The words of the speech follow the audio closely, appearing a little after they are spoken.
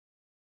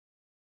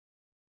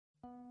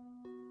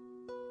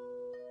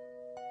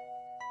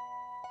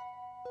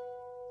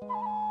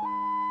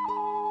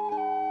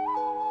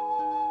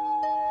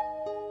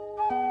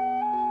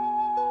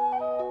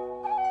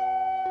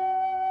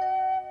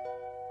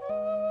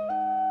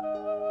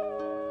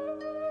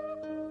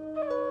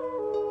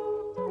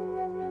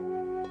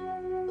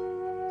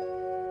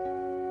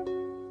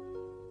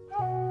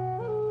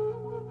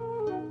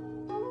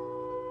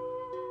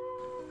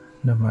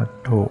นมัต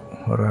ถุ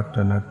รัต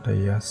นัต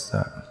ยัสส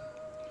ะ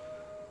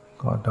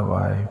ขอถว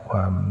ายคว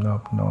ามนอ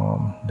บน้อม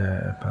แด่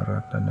พระ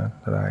รัตน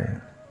ตรัย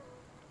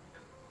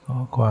ขอ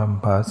ความ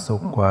ผาสุ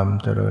กความ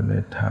เจริญใน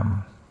ธรรม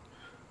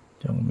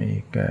จงมี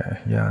แก่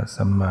ญาติ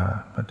สัมมา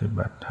ปฏิ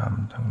บัติธรรม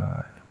ทั้งหลา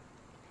ย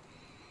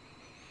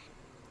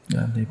จ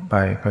ากนี้ไป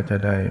ก็จะ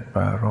ได้ป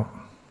รารภ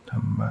ธร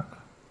รมะ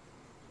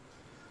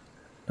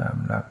ตาม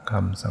หลักค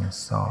ำสั่ง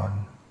สอน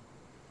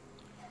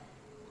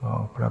ขอ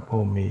งพระ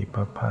ผู้มีพ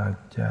ระภาค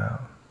เจ้า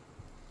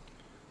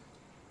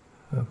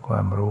เพื่อคว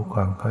ามรู้คว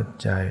ามเข้า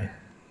ใจ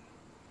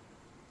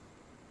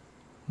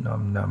น้อ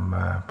มนำม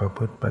าประพ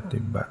ฤติป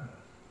ฏิบัติ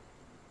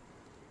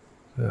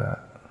เพื่อ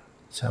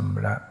ช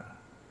ำระ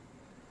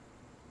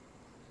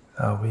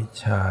อวิช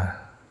ชา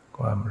ค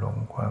วามหลง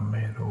ความไ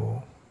ม่รู้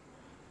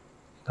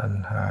ตัณ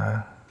หา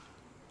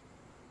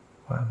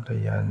ความทะ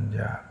ยานอ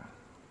ยาก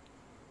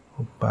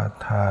อุปา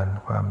ทาน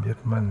ความยึด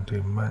มั่นถื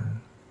อมั่น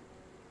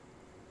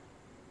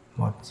ห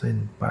มดสิ้น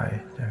ไป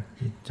จาก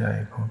จิตใจ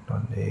ของต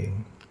นเอง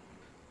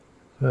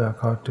เพื่อ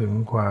เข้าถึง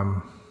ความ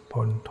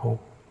พ้นทุก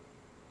ข์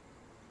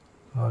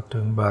เข้าถึ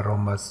งบร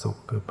มสุข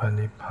คือพระ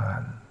นิพพา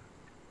น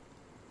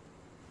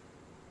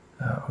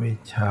อวิช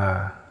ชา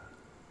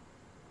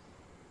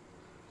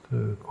คื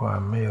อควา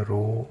มไม่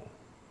รู้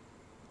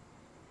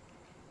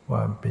คว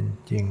ามเป็น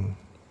จริง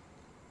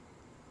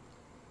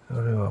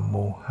เรียกว่าโม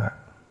หะ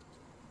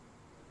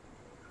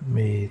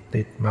มี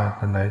ติดมาแ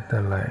ต่ไหนแต่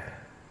ไร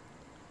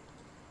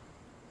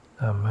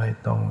ทำให้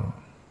ต้อง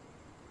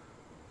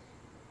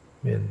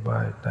เวียนว่า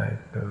ยตาย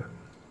เกิด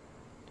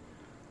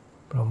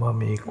เพราะว่า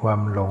มีควา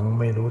มหลง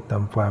ไม่รู้ตา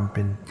มความเ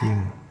ป็นจริง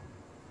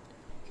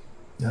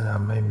จะท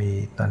ำให้มี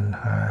ตัณ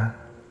หา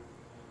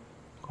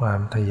ความ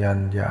ทะยาน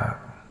อยาก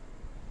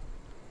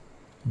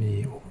มี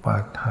อุปา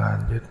ทาน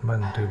ยึดมั่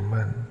นถือ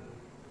มั่น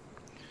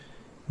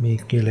มี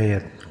กิเล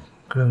ส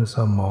เครื่องส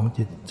มอง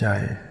จิตใจ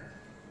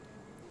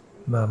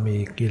มามี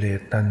กิเลส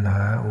ตัณห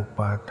าอุป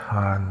าท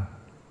าน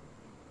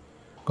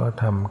ก็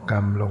ทำกรร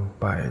มลง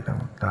ไป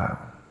ต่าง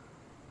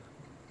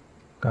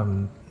ๆกรรม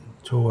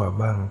ชั่ว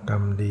บ้างกรร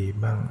มดี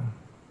บ้าง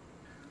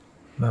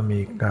เมื่อ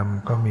มีกรรม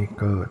ก็มี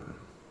เกิด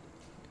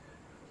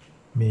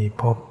มี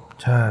ภพ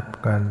ชาติ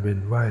การเวีย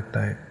นว่ายต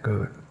ายเ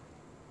กิด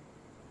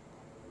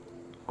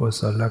กุ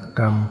ศลก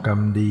รรมกรรม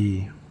ดี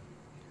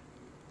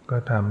ก็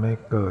ทำให้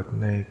เกิด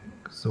ใน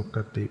สุค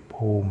ติ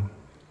ภูมิ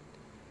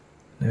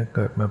และเ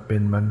กิดมาเป็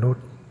นมนุษ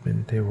ย์เป็น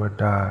เทว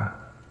ดา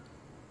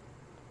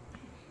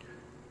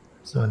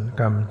ส่วน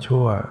กรรม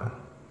ชั่ว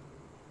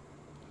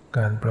ก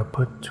ารประพ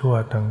ฤติชั่ว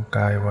ทางก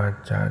ายวา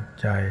จา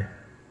ใจ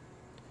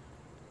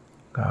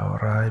กล่าว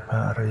ร้ายพร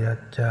ะอริย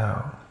เจ้า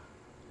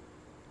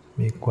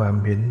มีความ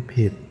เห็น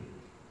ผิด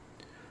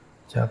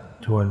ชัก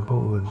ชวนผู้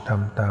อื่นท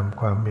ำตาม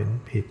ความเห็น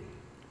ผิด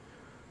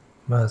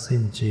เมื่อสิ้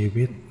นชี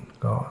วิต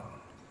ก็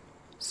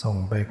ส่ง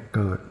ไปเ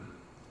กิด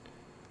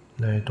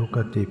ในทุก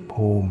ติ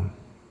ภูมิ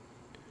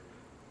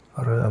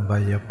หรืออบา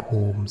ย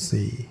ภูมิ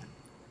สี่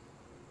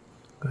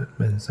เกิดเ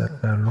ป็นสัต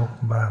ว์นรก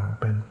บ้าง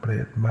เป็นเปร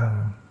ตบ้าง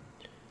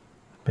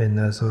เป็น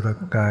อสุร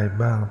กาย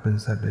บ้างเป็น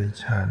สัตว์เดรัจ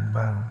ฉาน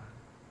บ้าง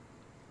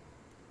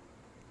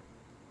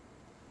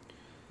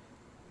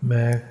แ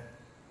ม้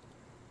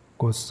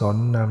กุศล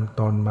นำ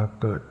ตนมา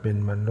เกิดเป็น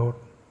มนุษ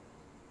ย์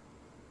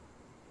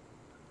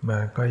มั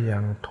นก็ยั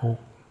งทุก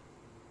ข์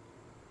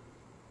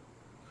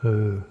คื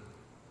อ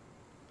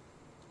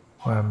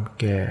ความ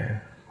แก่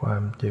ควา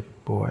มเจ็บ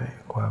ป่วย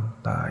ความ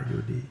ตายอ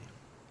ยู่ดี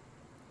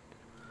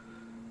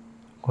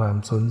ความ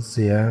สูญเ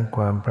สียค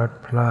วามพลัด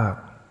พราก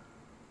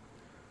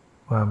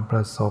ความปร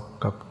ะสบ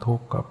กับทุก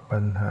ข์กับปั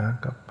ญหา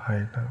กับภัย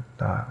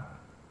ต่าง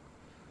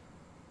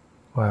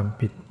ๆความ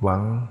ผิดหวั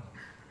ง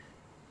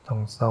ต้อ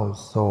งเศร้า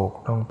โศก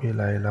ต้องพิไ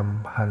รล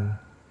ำพันธ์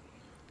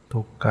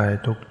ทุกข์กาย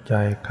ทุกข์ใจ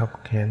คับ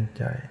แค้น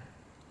ใจ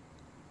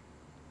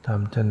ท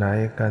ำจะไหน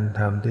การ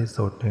ทำที่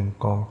สุดแห่ง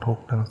กองทุก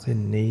ข์ทั้งสิ้น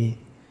นี้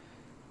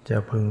จะ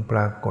พึงปร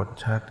ากฏ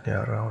ชัดแก่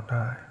เราไ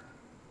ด้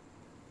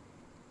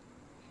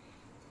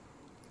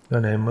ก็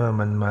ในเมื่อ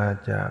มันมา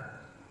จาก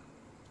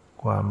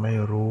ความไม่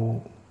รู้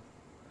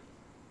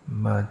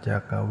มาจา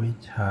กอวิช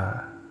ชา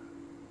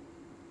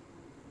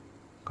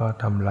ก็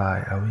ทำลาย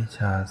อวิชช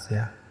าเสี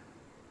ย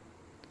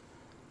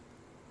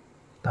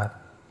ตัด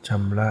ช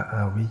ำระอ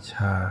วิชช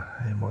าใ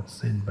ห้หมด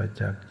สิ้นไป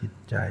จากจิต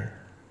ใจ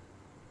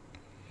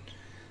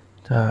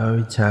ถ้าอ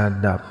วิชชา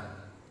ดับ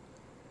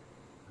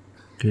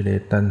กิเล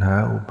สตัณหา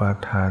อุปา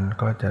ทาน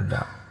ก็จะ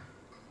ดับ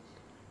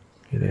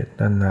กิเลส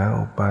ตัณหา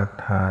อุปา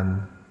ทาน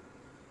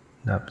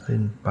ดับสิ้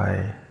นไป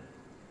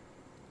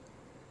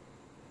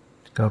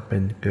ก็เป็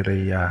นกิ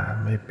ริยา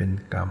ไม่เป็น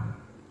กรรม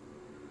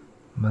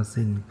เมื่อ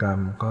สิ้นกรรม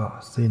ก็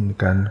สิ้น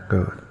การเ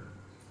กิด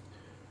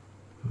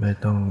ไม่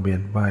ต้องเวีย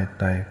นว่าย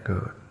ตายเ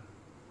กิด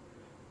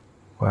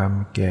ความ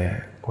แก่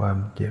ความ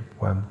เจ็บ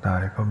ความตา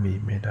ยก็มี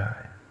ไม่ได้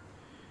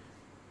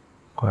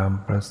ความ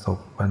ประสบ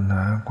ปัญห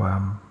าควา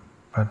ม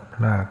พลัดพ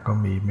รากก็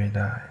มีไม่ไ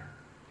ด้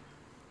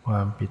คว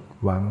ามผิด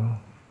หวัง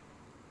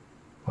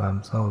ความ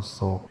เศร้าโศ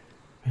ก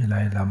พิไร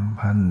ลำ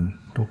พันธ์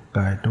ทุกข์ก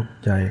ายทุกข์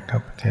ใจคั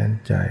บแค้น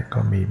ใจก็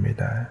มีไม่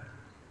ได้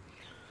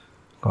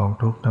กอง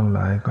ทุกข์ทั้งหล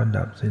ายก็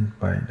ดับสิ้น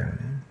ไปดัง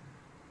นี้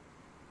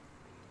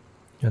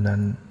ฉะนั้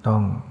นต้อ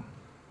ง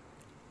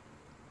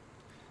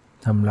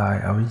ทำลาย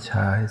อวิชช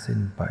าให้สิ้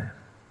นไป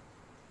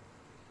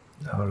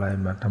เอาอะไร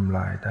มาทำล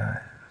ายได้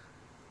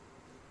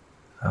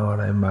เอาอะ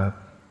ไรมา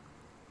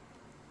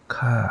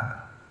ฆ่า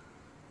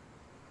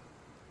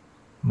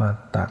มา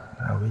ตัด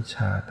อวิชช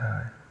าได้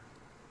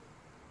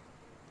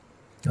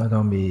ก็ต้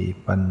องมี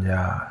ปัญญ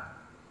า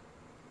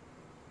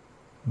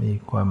มี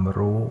ความ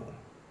รู้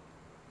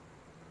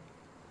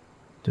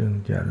จึง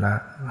จะละ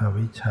อ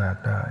วิชชา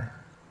ได้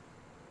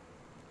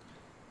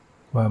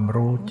ความ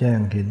รู้แจ้ง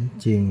เห็น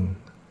จริง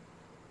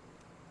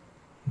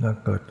เมื่อ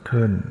เกิด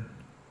ขึ้น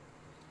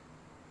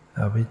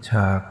อวิชช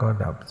าก็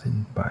ดับสิ้น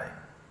ไป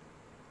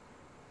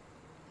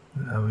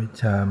อวิช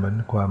ชาเหมือน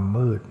ความ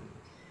มืด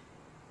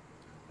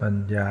ปัญ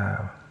ญา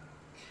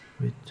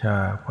วิชชา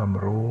ความ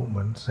รู้เห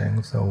มือนแสง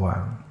สว่า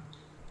ง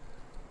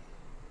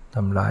ท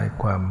ำลาย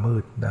ความมื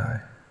ดได้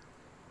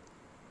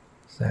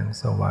แสง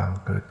สว่าง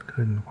เกิด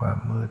ขึ้นความ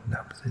มืด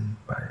ดับสิ้น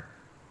ไป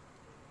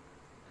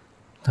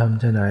ท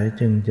ำฉะไหน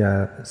จึงจะ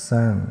ส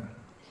ร้าง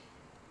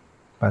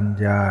ปัญ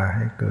ญาใ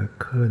ห้เกิด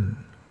ขึ้น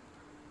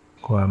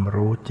ความ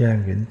รู้แจ้ง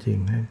เห็นจริง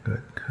ให้เกิ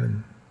ดขึ้น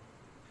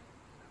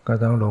ก็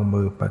ต้องลง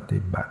มือปฏิ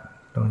บัติ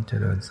ต้องเจ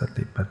ริญส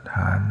ติปัฏฐ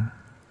าน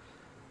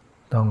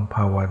ต้องภ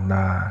าวน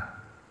า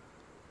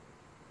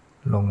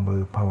ลงมื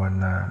อภาว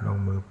นาลง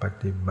มือป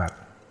ฏิบัติ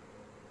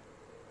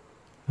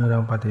เราต้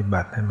องปฏิ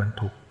บัติให้มัน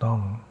ถูกต้อง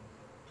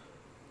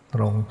ต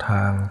รงท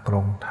างตร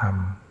งธรรม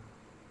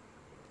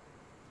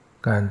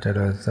การเจ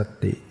ริญส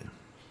ติ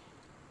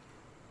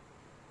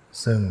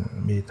ซึ่ง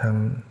มีทั้ง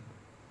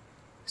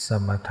ส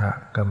มถ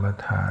กรรม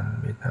ฐาน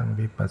มีทั้ง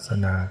วิปัสส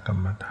นากร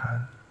รมฐาน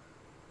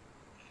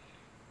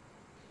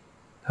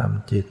ท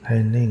ำจิตให้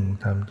นิ่ง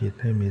ทำจิต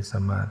ให้มีส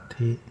มา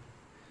ธิ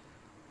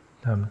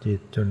ทำจิต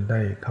จนไ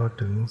ด้เข้า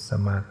ถึงส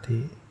มาธิ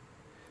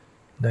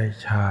ได้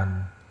ฌาน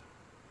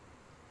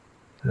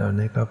เหล่า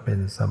นี้ก็เป็น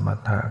สม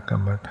ถกร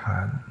รมฐา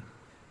น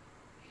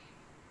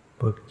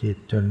ฝึกจิต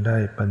จนได้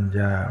ปัญญ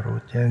ารู้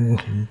แจ้ง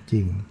เห็นจ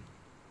ริง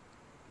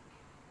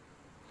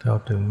เข้า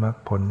ถึงมรรค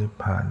ผลนิพ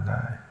พานไ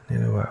ด้นี่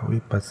เรียกว่าวิ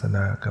ปัสสน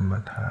ากรรม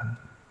ฐาน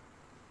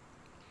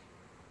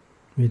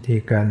วิธี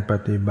การป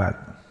ฏิบัติ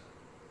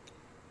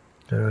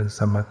เจริญส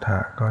มถะ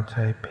ก็ใ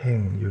ช้เพ่ง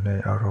อยู่ใน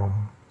อารม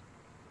ณ์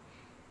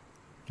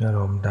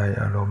ใด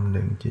อารมณ์ห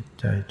นึ่งจิต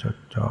ใจจด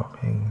จ่อเ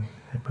พ่ง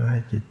เพื่อใ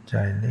ห้จิตใจ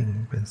นิ่ง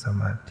เป็นส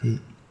มาธิ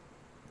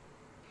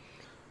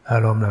อา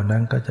รมณ์เหล่านั้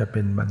นก็จะเ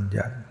ป็นบัญ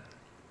ญัติ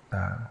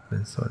ต่างเป็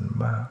นส่วน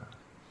มาก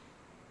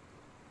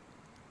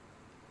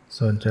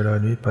ส่วนเจริ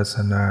ญวิปัสส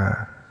นา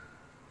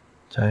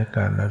ใช้ก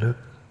ารระลึก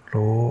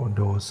รู้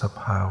ดูส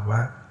ภาว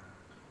ะ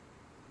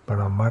ป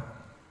รมัตถ์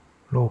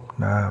รูป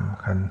นาม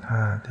ขันธ์ห้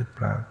าที่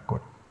ปราก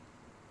ฏ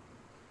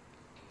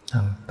ท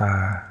างตา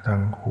ทา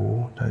งหู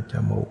ทางจ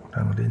มูกท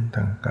างลิ้นท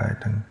างกาย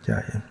ทางใจ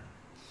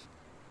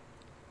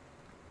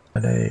จะ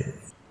ได้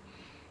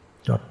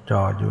จดจ่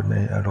ออยู่ใน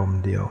อารม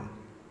ณ์เดียว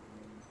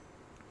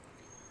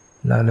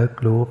ระลึก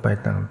รู้ไป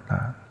ต่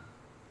าง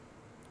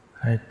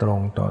ๆให้ตร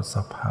งต่อส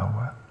ภาว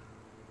ะ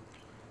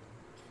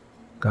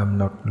กำ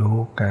หนดรู้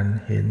การ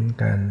เห็น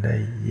การได้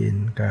ยิน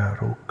การ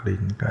รู้กลิ่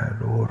นการ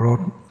รู้ร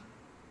ส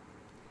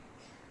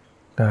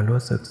การ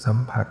รู้สึกสัม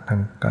ผัสทา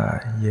งกาย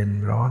เย็น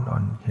ร้อนอ่อ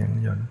นแข็ง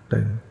หย่อน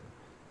ตึง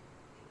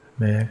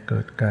แม้เกิ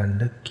ดการ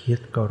นึกคิด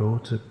ก็รู้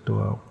สึกตั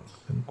ว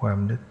ถึงความ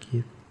นึกคิ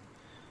ด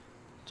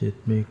จิต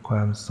มีคว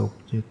ามสุข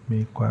จิต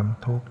มีความ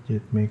ทุกข์จิ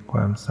ตมีคว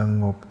ามส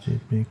งบจิต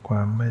มีคว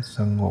ามไม่ส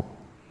งบ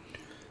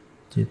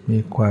จิตมี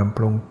ความป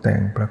รุงแต่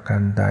งประกา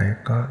รใด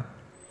ก็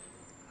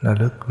ระ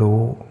ลึก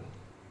รู้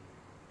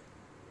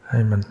ให้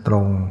มันตร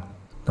ง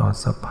ต่อ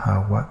สภา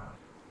วะ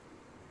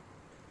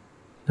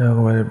แล้ว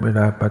เวล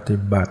าปฏิ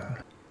บัติ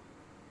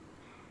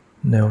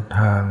แนว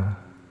ทาง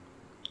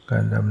กา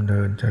รดำเนิ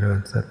นเจริญ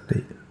ส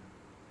ติ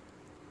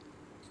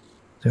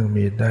จึง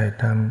มีได้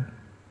ทั้ง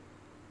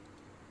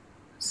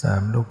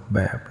3รูปแบ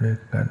บด้วย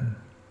กัน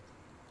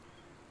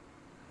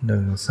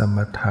 1. สม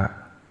ถะ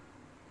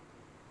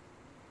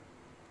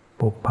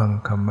ปุพพัง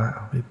คมะ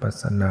วิปัส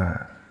สนา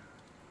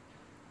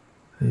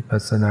วิปั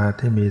สสนา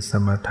ที่มีส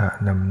มถะ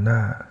นำหน้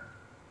า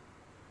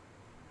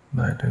หม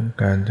ายถึง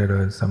การเจ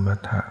ริญสม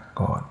ถะ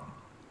ก่อน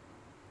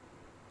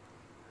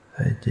ใ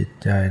ห้จิต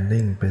ใจ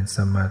นิ่งเป็นส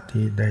มา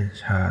ธิได้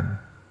ฌาน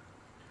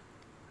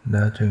แ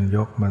ล้วจึงย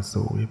กมา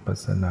สู่วิปัส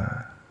สนา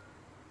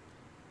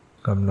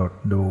กำหนด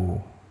ดู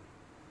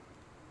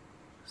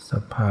ส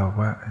ภาว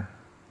ะ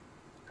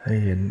ให้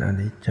เห็นอ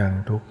นิจจัง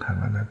ทุกขัง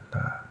อนัตต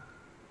า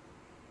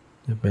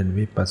จะเป็น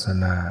วิปัสส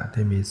นา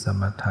ที่มีส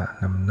มถะ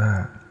นำหน้า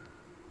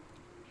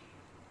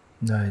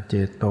ได้เจ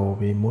โต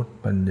วิมุตติ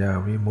ปัญญา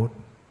วิมุตติ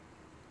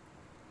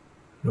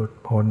หลุด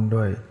พ้น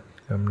ด้วย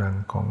กำลัง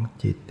ของ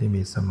จิตที่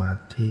มีสมา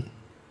ธิ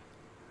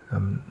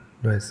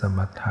ด้วยสม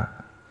ถะ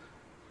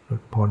หลุ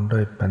ดพ้นด้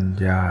วยปัญ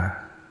ญา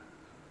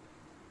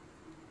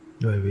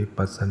ด้วยวิ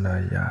ปัสสนา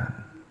ญาณ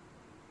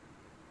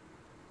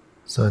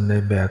ส่วนใน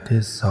แบบ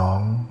ที่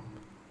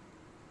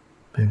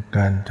2เป็นก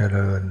ารเจ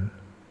ริญ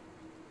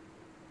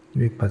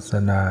วิปัสส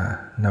นา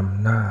น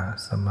ำหน้า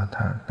สมถ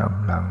ะตาม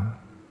หลัง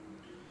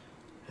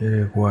เ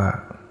รียกว่า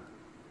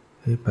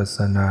วิปัสส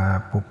นา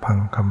ปุพพัง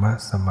คม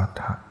สม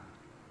ถะ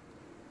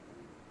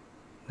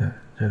เนี่ย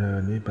เจริ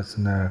ญวิปัสส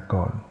นา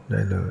ก่อนไ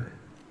ด้เลย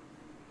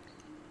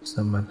ส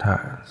มถะ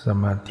ส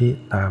มาธิ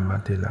ตามมา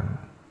ทีหลัง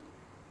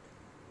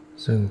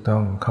ซึ่งต้อ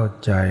งเข้า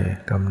ใจ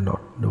กำหน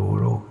ดดู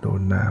รูปดู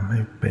นามใ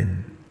ห้เป็น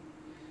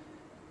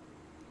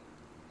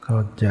เข้า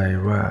ใจ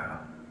ว่า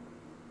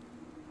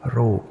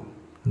รูป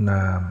น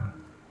าม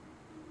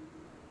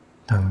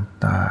ทาง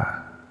ตา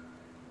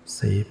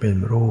สีเป็น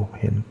รูป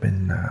เห็นเป็น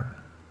นาม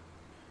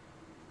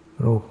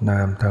รูปนา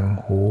มทาง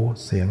หู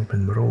เสียงเป็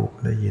นรูป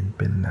ได้ยินเ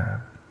ป็นนาม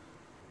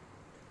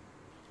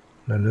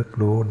ระลึก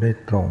รู้ได้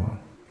ตรง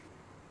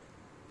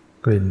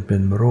กลิ่นเป็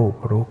นรูป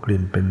รู้ก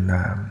ลิ่นเป็นน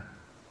าม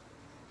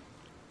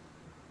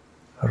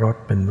รส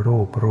เป็นรู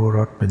ปรู้ร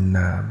สเป็นน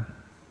าม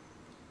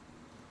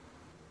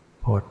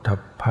โผฏฐั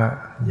พพะ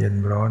เย็น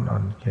ร้อนอ่อ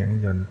นแข็ง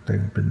หย่อนตึ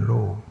งเป็น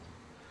รูป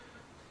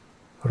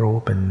รู้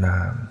เป็นน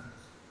าม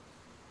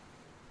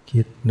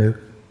คิดนึก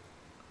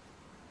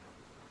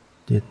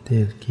จิต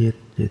ที่คิด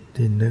จิต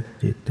ที่นึก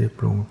จิตที่ป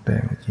รุงแต่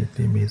งจิต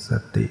ที่มีส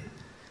ติ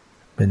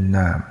เป็นน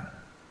าม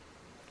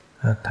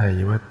อาทัย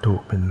วัตถุ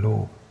เป็นรู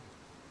ป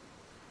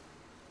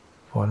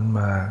ฝนม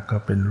าก็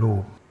เป็นรู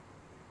ป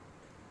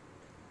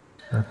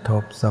กระท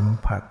บสัม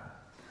ผัส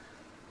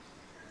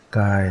ก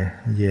าย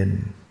เย็น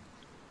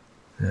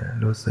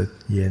รู้สึก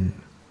เย็น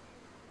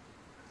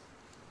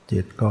จิ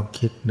ตก็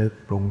คิดนึก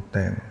ปรุงแ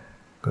ต่ง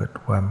เกิด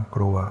ความก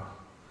ลัว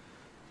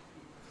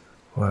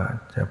ว่า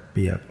จะเ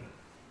ปียก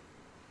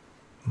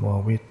มัว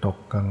วิตก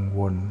กังว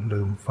ลลื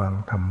มฟัง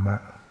ธรรมะ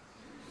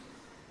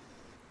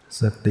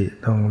สติ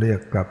ต้องเรียก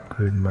กลับ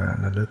คืนมา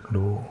ระลึก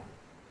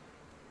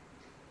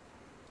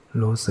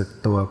รู้สึก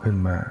ตัวขึ้น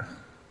มา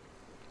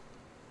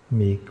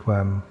มีคว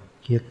าม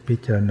คิดพิ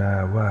จารณา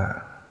ว่า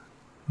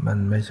มัน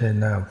ไม่ใช่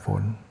หน้าฝ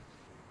น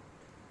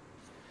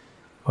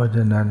เพราะฉ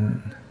ะนั้น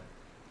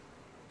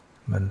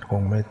มันค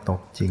งไม่ต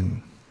กจริง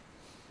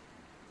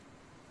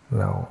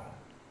เรา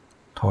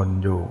ทน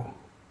อยู่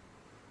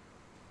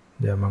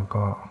เดี๋ยวมัน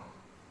ก็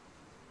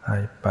หา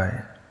ยไป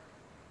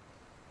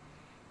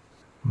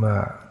เมื่อ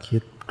คิ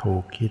ดถู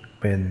กคิด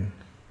เป็น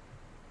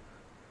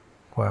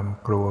ความ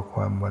กลัวค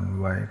วามหวั่น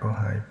ไหวก็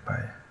หายไป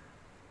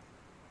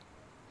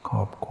ข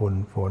อบคุณ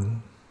ฝน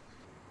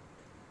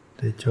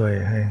ที่ช่วย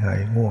ให้หา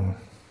ยง่วง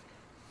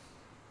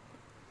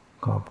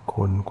ขอบ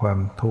คุณความ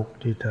ทุกข์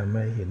ที่ทำใ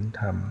ห้เห็น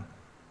ธรรม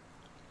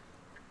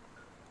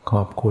ข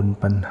อบคุณ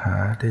ปัญหา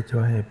ที่ช่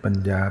วยให้ปัญ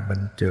ญาบั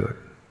นเจิด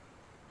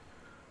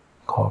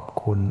ขอบ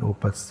คุณอุ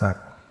ปสร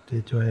รค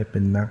ที่ช่วยให้เป็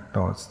นนัก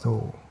ต่อสู้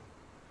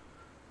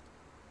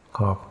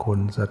ขอบคุณ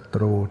ศัต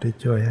รูที่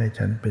ช่วยให้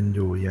ฉันเป็นอ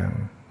ยู่อย่าง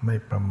ไม่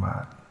ประมา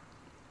ท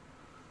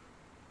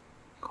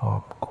ขอ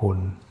บคุณ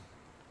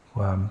ค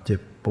วามเจ็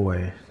บป่วย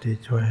ที่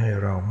ช่วยให้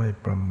เราไม่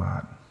ประมา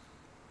ท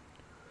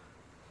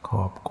ข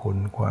อบคุณ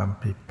ความ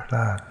ผิดพล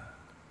าด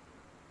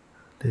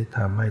ที่ท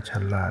ำให้ฉ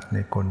ลาดใน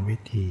กลวิ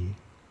ธี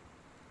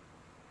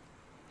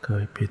เค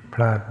ยผิดพ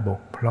ลาดบ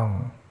กพร่อง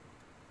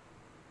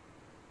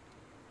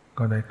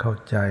ก็ได้เข้า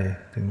ใจ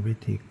ถึงวิ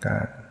ธีกา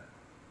ร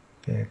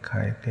แก้ไข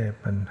แก้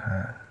ปัญหา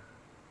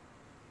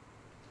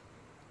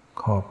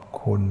ขอบ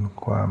คุณ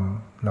ความ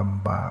ล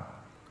ำบาก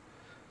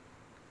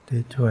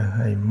ที่ช่วยใ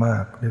ห้มา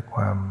กด้วยค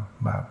วาม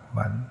บาก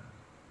บั่น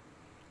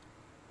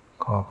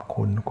ขอบ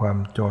คุณความ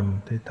จน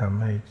ที่ท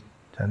ำให้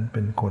ฉันเ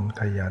ป็นคน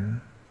ขยัน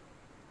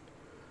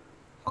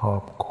ขอ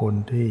บคุณ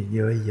ที่เ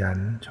ย้ยหยัน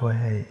ช่วย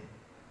ให้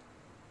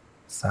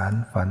สาร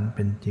ฝันเ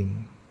ป็นจริง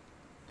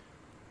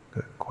เ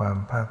กิดความ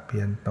ภาคเพี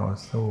ยรต่อ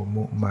สู้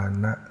มุมา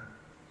นะ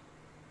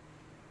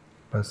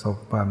ประสบ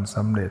ความส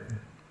ำเร็จ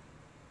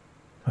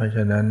เพราะฉ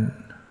ะนั้น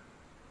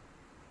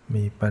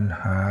มีปัญ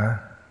หา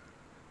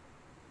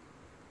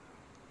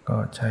ก็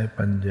ใช้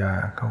ปัญญา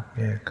เข้าแ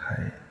ก้ไข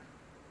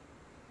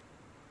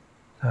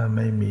ถ้าไ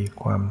ม่มี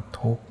ความ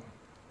ทุกข์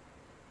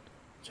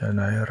ฉะไห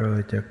นเลย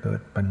จะเกิ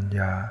ดปัญญ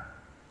า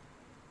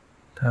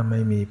ถ้าไม่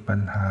มีปัญ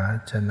หา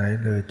ฉะไหน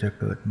เลยจะ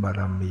เกิดบา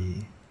รมี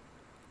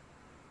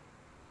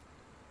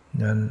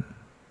นั้น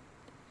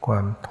ควา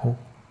มทุก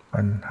ข์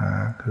ปัญหา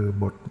คือ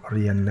บทเ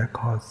รียนและ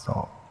ข้อส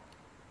อบ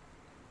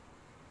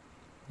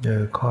เจ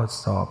อข้อ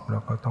สอบเรา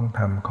ก็ต้อง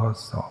ทำข้อ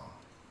สอบ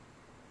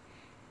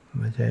ไ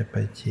ม่ใช่ไป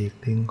ฉีก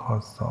ทิ้งข้อ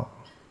สอบ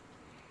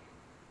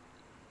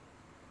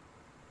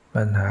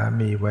ปัญหา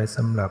มีไว้ส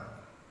ำหรับ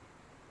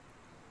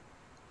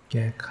แ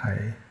ก้ไข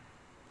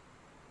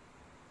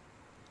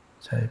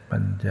ใช้ปั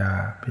ญญา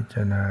พิจ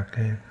ารณาแ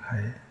ก้ไข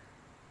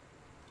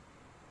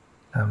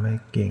ทำให้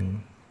เก่ง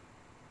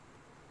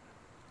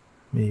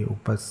มีอุ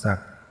ปสร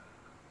รค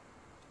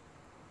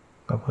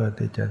ก็เพื่อ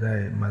ที่จะได้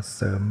มาเ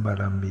สริมบา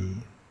รมี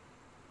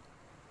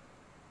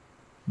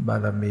บา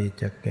รมี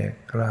จะแก่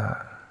กล้า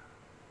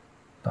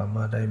ต่อเ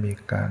มื่อได้มี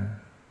การ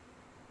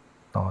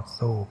ต่อ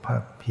สู้ภา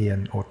คเพียร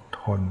อด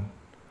ทน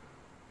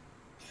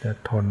จะ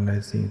ทนใน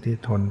สิ่งที่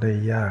ทนได้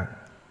ยาก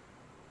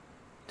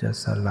จะ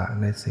สละ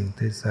ในสิ่ง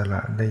ที่สล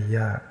ะได้ย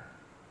าก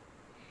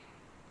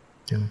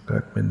จึงเกิ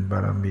ดเป็นบา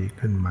รมี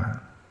ขึ้นมา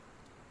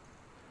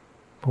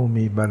ผู้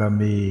มีบาร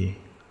มี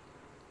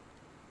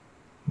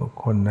บุค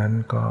คลนั้น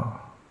ก็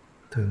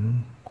ถึง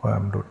ควา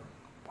มหลุด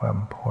ความ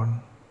พ้น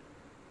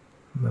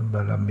มันบ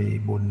ารมี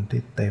บุญ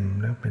ที่เต็ม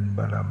แล้วเป็นบ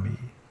ารมี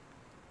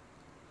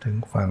ถึง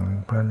ฝั่ง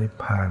พระนิพ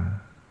พาน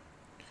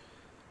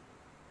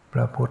พ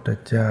ระพุทธ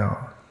เจ้า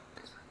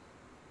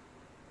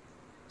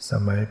ส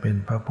มัยเป็น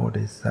พระโพ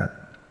ธิสัต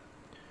ว์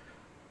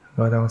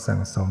ก็ต้องสั่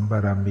งสมบา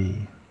รมี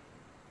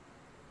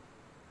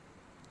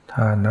ท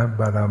าน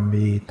บาร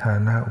มีทา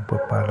นะอุป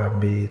ปาร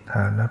มีท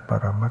านป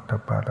รมัตถ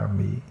บาร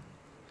มี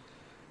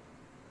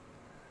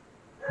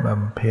บ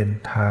ำเพ็ญ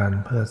ทาน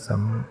เพื่อสั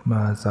มม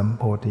าสัมโ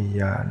พธิ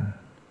ญาณ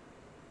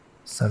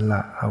สล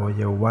ะอวั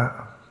ยวะ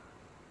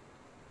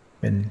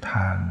เป็นท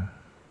าน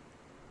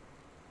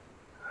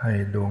ให้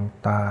ดวง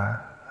ตา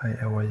ให้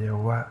อวัย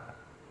วะ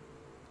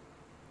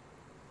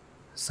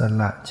ส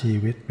ละชี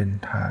วิตเป็น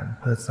ทาน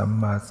เพื่อสัม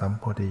มาสัม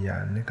โพธิญา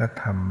ณนี่ก็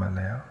ทำมา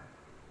แล้ว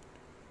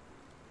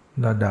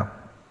ระดับ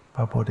พ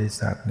ระโพธิ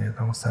สัตว์เนี่ย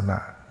ต้องสล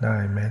ะได้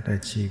แม้แต่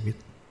ชีวิต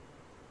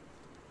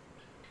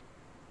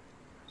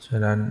ฉะ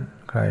นั้น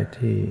ใคร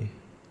ที่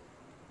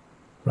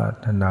ปราร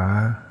ถนา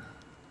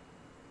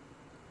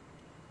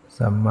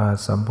สัมมา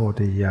สัมโพ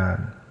ธิญาณ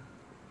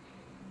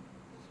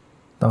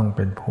ต้องเ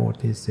ป็นผู้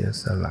ที่เสีย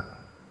สละ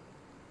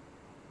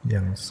อย่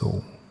างสู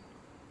ง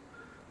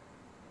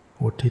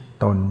อุทิศ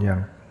ตนอย่า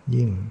ง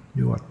ยิ่ง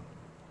ยวด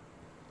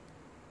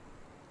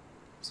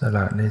สล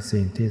ะใน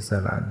สิ่งที่ส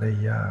ละได้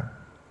ยาก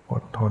อ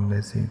ดทนใน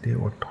สิ่งที่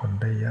อดทน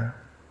ได้ยาก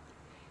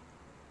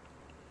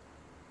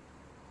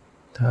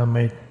ถ้าไ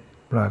ม่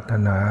ปรารถ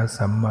นา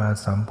สัมมา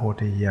สัมโพ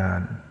ธิญา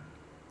ณ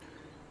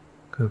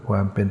คือคว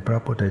ามเป็นพระ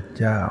พุทธ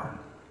เจ้า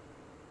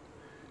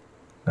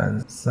การ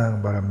สร้าง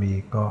บารมี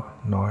ก็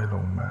น้อยล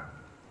งมา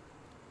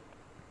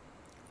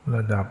ร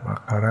ะดับอั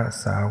คร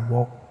สาว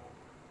ก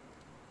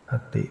อ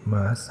ติม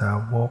หาสา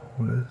วก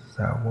หรือส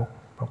าวก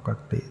ปก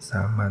ติส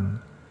ามัญ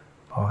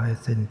พอให้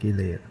สิ้นกิเ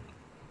ลส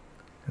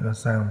ก็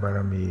สร้างบาร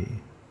มี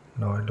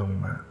น้อยลง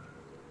มา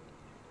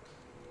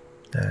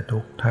แต่ทุ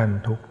กท่าน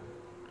ทุก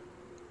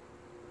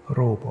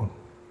รูป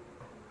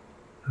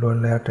ล้วน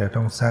แล้วแต่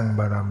ต้องสร้างบ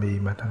ารมี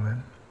มาทั้งนั้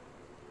น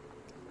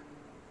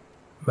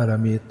บาร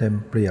มีเต็ม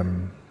เปี่ยม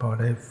พอ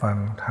ได้ฟัง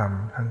ธรรม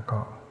ท่าน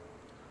ก็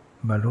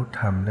บรรลุ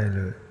ธรรมได้เ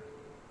ลย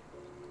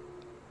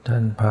ท่า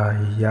นพา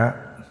หิยะ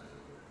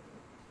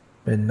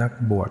เป็นนัก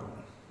บวช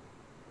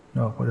น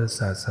อกพุทธ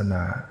ศาสน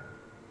า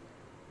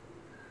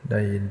ได้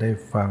ยินได้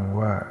ฟัง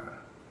ว่า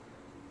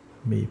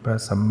มีพระ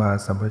สัมมา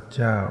สัมพุทธ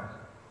เจ้า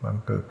บัง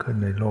เกิดขึ้น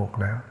ในโลก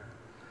แล้ว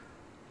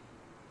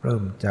เริ่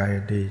มใจ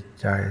ดี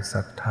ใจศ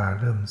รัทธา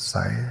เริ่มใส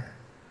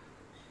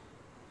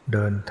เ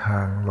ดินทา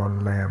งลน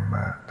แลมม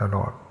าตล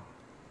อด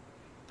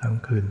ทั้ง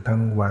คืนทั้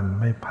งวัน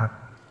ไม่พัก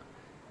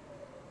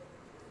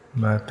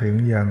มาถึง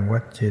ยังวั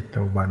ดเชต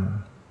วัน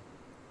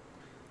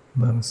เ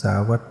มืองสา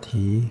วัต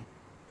ถี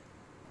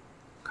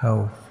เข้า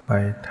ไป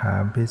ถา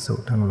มภิกษุ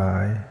ทั้งหลา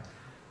ย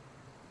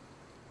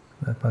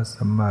พระ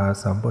สัมมา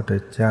สัมพุทธ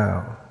เจ้า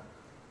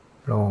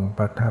พระองค์ป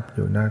ระทับอ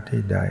ยู่หน้า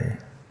ที่ใด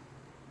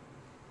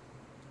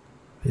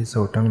ภิก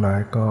ษุทั้งหลาย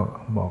ก็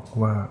บอก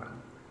ว่า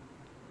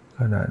ข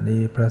ณะ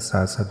นี้พระศ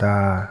าสดา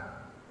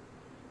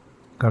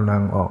กำลั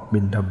งออก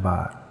บิณฑบ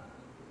าต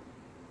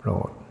โปร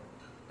ด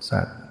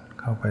สัตว์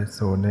เข้าไป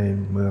สู่ใน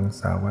เมือง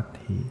สาวัต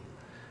ถี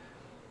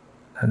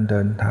ท่านเ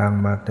ดินทาง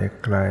มาแต่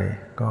ไกล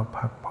ก็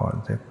พักผ่อน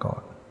เสียก่อ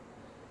น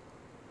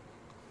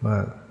เมื่อ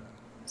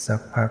สัก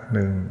พักห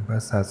นึ่งพร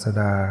ะศาส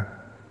ดา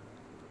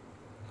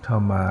เข้า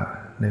มา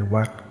ใน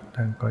วัด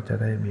ท่านก็จะ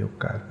ได้มีโอ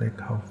กาสได้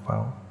เข้าเฝ้า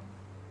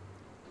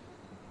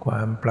คว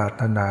ามปราร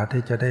ถนา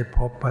ที่จะได้พ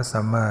บพระ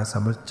สัมมาสั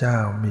มพุทธเจ้า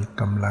มี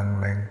กำลัง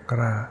แรงก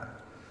ล้า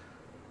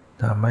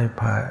ทำให้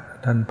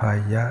ท่านพา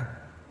หิยะ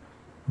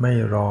ไม่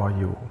รอ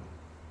อยู่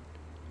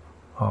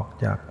ออก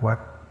จากวัด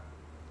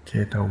เช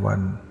ตวั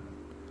น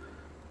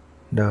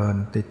เดิน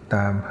ติดต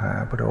ามหา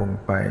พระองค์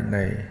ไปใน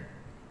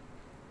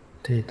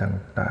ที่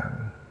ต่าง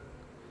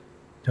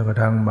ๆจนกระ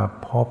ทั่งมา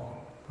พบ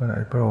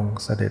พระองค์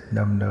เสด็จ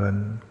ดำเนิน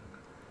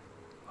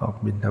ออก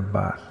บิณฑบ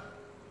าต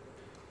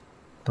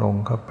ตรง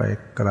เข้าไป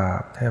กรา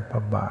บแทบพร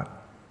ะบาท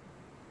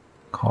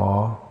ขอ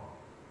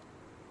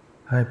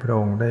ให้พระอ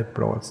งค์ได้โป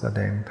รดแสด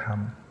งธรรม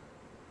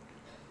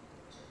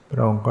พร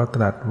ะองค์ก็ต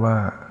รัสว่า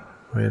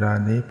เวลา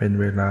นี้เป็น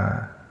เวลา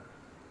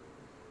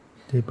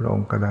ที่พระอง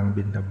ค์กำลัง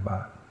บิณฑบ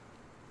าต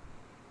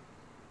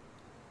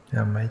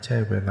ยังไม่ใช่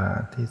เวลา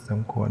ที่สม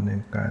ควรใน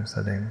การแส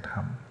ดงธร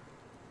รม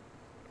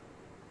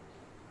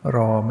ร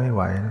อไม่ไห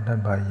วนะท่า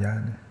นพาหิยะ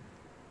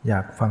อย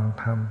ากฟัง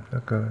ธรรมเหลื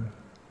อเกิน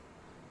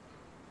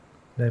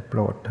ได้โปร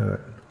ดเถิด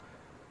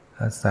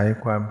อาศัย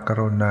ความก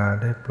รุณา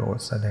ได้โปรด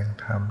แสดง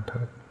ธรรมเ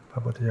ถิดพร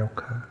ะพุทธเจ้า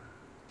ข้า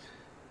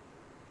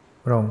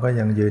พระองค์ก็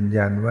ยังยืน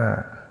ยันว่า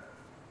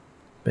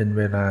เป็นเ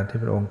วลาที่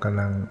พระองค์กำ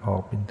ลังออ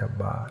กบิณฑ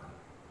บาต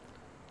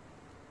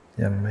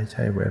ยังไม่ใ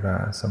ช่เวลา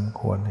สม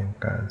ควรแห่ง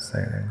การแส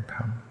ดงธร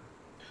รม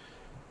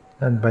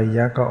ท่านพาหิย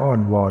ะก็อ้อ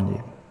นวอนอี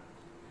ก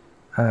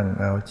อ้าง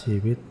เอาชี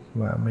วิต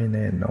ว่าไม่แ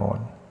น่นอน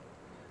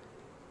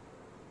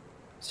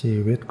ชี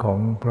วิตของ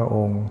พระอ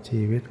งค์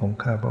ชีวิตของ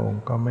ข้าพระอง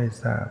ค์ก็ไม่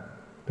ทราบ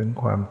ถึง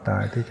ความตา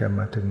ยที่จะม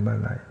าถึงเมื่อ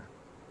ไหร่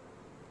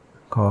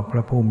ขอพร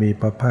ะผู้มี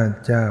พระภาค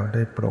เจ้าไ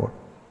ด้โปรด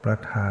ประ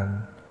ทาน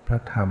พระ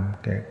ธรรม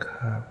แก่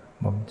ข้า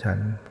หม่อมฉัน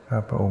ข้า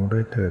พระองค์ด้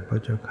วยเถิดพระ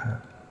เจ้าค่ะ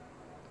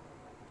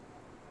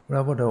พร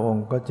ะพุทธอง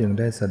ค์ก็จึง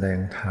ได้แสดง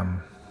ธรรม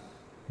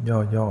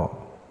ย่อ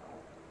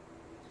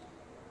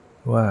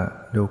ๆว่า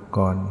ดู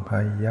ก่อนพา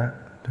ยะ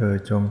เธอ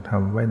จงท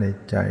ำไว้ใน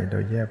ใจโด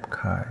ยแยบ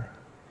คาย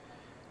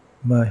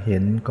เมื่อเห็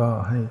นก็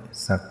ให้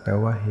สักแต่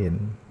ว่าเห็น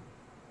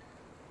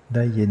ไ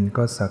ด้ยิน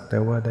ก็สักแต่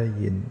ว่าได้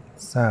ยิน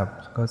ทราบ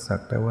ก็สั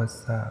กแต่ว่า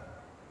ทราบ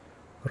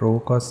รู้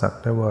ก็สัก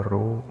แต่ว่า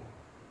รู้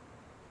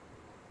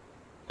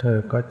เธอ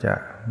ก็จะ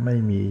ไม่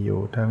มีอยู่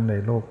ทั้งใน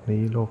โลก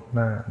นี้โลกห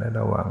น้าและ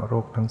ระหว่างโล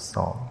กทั้งส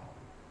อง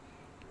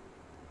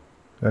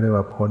ก็เรียก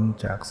ว่าพ้น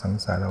จากสัง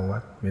สารวั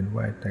ฏเวียน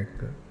ว่ายตายเ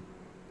กิด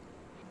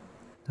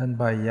ท่าน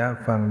พายะ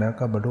ฟังแล้ว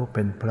ก็บรรลุเ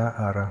ป็นพระ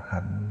อรหั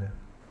นต์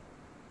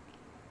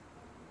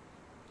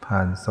ผ่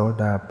านโส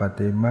ดาปัต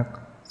ติมรรค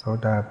โส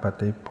ดาปัต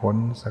ติผล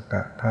สก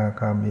ทา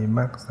คามีม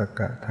รรคส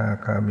กทา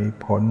คามี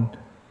ผล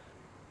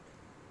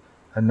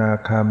อนา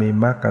คามี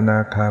มรรคอนา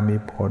คามี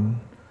ผล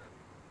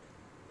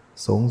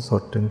สูงสุ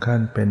ดถึงขั้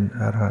นเป็น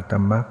อรหัต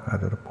มรรคอ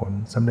รหัตผล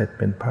สำเร็จเ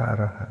ป็นพระอ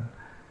รหันต์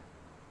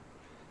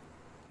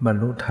บรร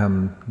ลุธรรม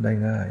ได้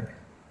ง่าย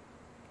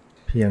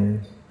เพียง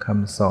ค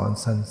ำสอน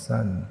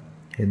สั้น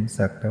ๆเห็น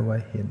สักแต่ว่า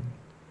เห็น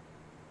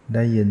ไ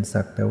ด้ยิน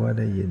สักแต่ว่า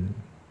ได้ยิน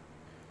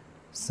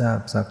ทราบ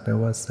สักแต่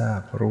ว่าทรา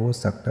บรู้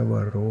สักแต่ว่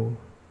ารู้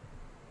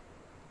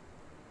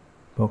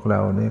พวกเร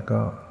านี่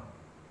ก็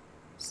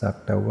สัก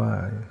แต่ว่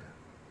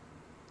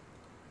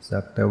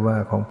า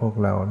ของพวก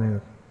เราเนี่ย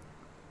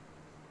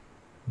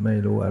ไม่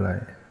รู้อะไร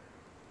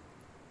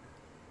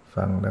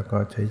ฟังแล้วก็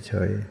เฉ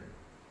ย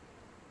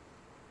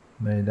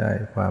ๆไม่ได้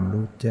ความ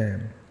รู้แจ้ง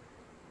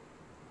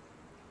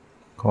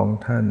ของ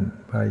ท่าน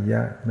พาย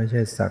ะไม่ใ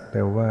ช่สักแ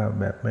ต่ว่า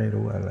แบบไม่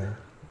รู้อะไร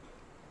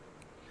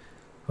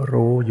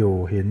รู้อยู่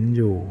เห็นอ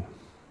ยู่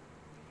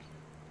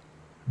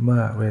เมื่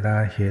อเวลา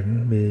เห็น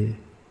มี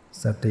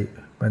สติ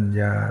ปัญ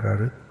ญาระ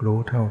ลึกรู้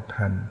เท่า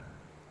ทัน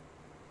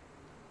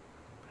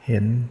เห็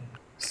น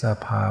ส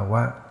ภาว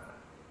ะ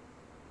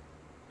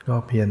ก็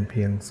เ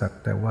พียงสัก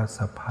แต่ว่า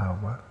สภา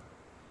วะ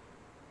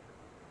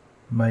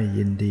ไม่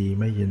ยินดี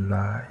ไม่ยิน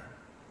ร้าย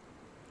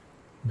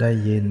ได้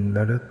ยินร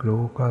ะลึก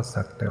รู้ก็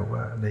สักแต่ว่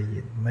าได้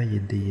ยินไม่ยิ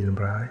นดียิน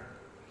ร้าย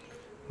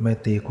ไม่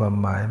ตีความ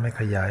หมายไม่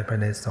ขยายไป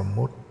ในสม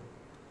มุติ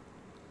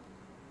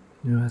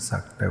เนื้อสั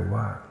กแต่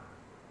ว่า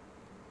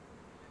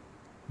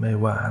ไม่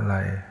ว่าอะไร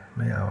ไ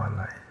ม่เอาอะ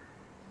ไร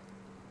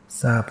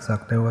ทราบสั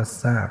กแต่ว่า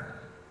ทราบ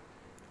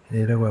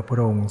นี่เรียกว่าพร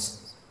ะองค์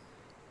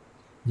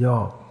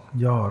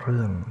ย่อเ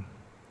รื่อง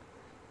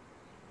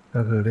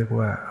ก็คือเรียก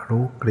ว่า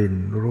รู้กลิ่น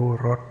รู้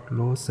รส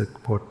รู้สึก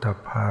โผฏฐัพ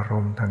พาร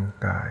มณ์ทาง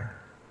กาย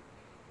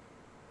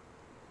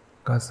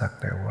ก็สัก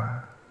แต่ว่า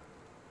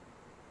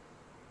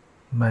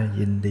ไม่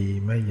ยินดี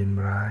ไม่ยิน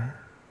ร้าย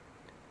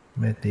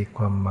ไม่ตีค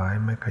วามหมาย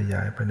ไม่ขย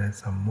ายไปใน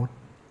สมมุติ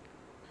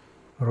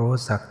รู้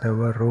สักแต่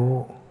ว่ารู้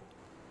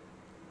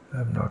ก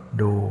ำหนด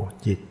ดู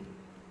จิต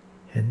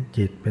เห็น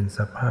จิตเป็นส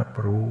ภาพ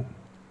รู้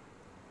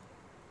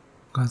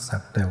ก็สั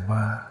กแต่ว่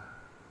า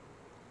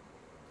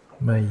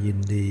ไม่ยิน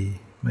ดี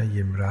ไม่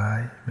ยินร้าย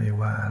ไม่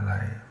ว่าอะไร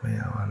ไม่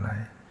เอาอะไร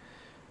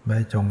ไม่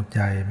จงใจ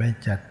ไม่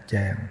จัดแจ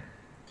ง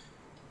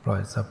ปล่อ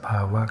ยสภ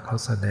าวะเขา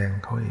แสดง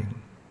เขาเอง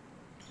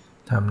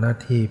ทำหน้า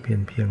ที่เ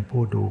พียง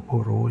ผู้ดูผู้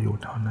รู้อยู่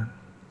เท่านั้น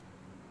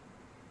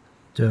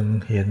จึง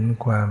เห็น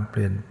ความเป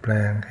ลี่ยนแปล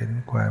งเห็น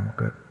ความเ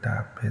กิดดั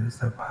บเห็น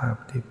สภาพ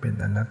ที่เป็น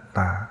อนัตต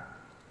า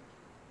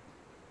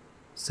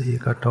สี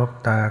กระทบ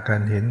ตากั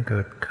นเห็นเ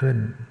กิดขึ้น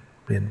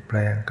เปลี่ยนแปล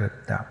งเกิด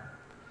ดับ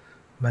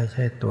ไม่ใ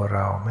ช่ตัวเร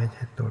าไม่ใ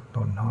ช่ตัวต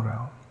นของเรา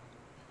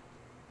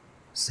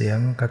เสียง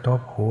กระทบ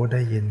หูไ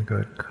ด้ยินเ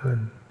กิดขึ้น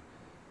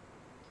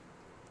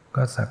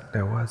ก็สักแ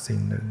ต่ว่าสิ่ง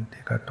หนึ่ง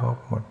ที่กระทบ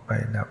หมดไป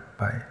ดับ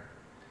ไป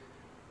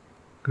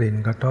กลิ่น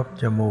กระทบ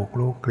จมูก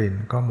รู้กลิ่น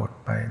ก็หมด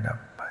ไปดับ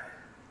ไป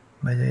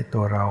ไม่ใช่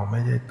ตัวเราไ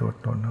ม่ใช่ตัว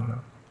ตนของเร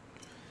า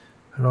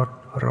ร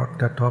ส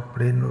กระทบ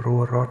ลิ้นรู้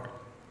รส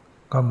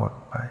ก็หมด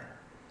ไป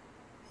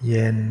เ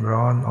ย็น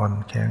ร้อนอ่อน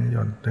แข็งห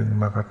ย่อนตึง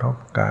มากระทบ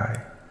กาย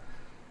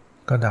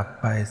ก็ดับ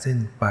ไปสิ้น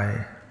ไป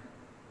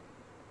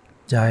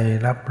ใจ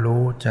รับ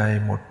รู้ใจ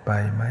หมดไป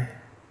ไหม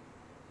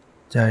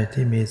ใจ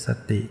ที่มีส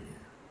ติ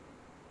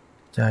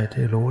ใจ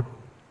ที่รู้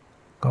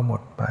ก็หม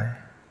ดไป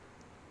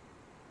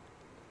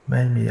ไ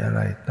ม่มีอะไ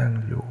รตั้ง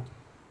อยู่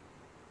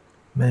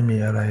ไม่มี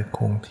อะไรค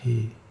ง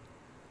ที่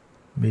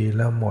มีแ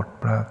ล้วหมด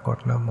ปรากฏ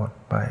แล้วหมด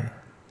ไป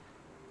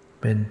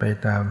เป็นไป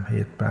ตามเห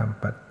ตุตาม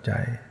ปัจจั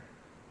ย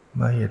เ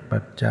มื่อเหตุปั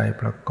จจัย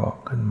ประกอบ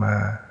ขึ้นมา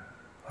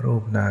รู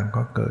ปนาม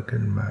ก็เกิด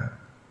ขึ้นมา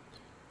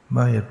เ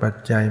มื่อเหตุปัจ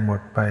จัยหม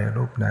ดไป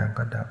รูปนาม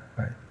ก็ดับไป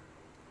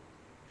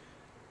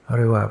เ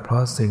รียกว่าเพรา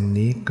ะสิ่ง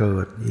นี้เกิ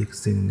ดอีก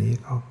สิ่งนี้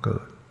ก็เกิ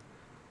ด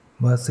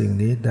เมื่อสิ่ง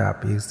นี้ดับ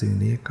อีกสิ่ง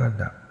นี้ก็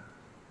ดับ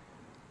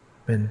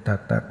เป็นตั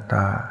ตต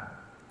า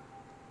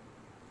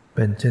เ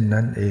ป็นเช่น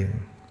นั้นเอง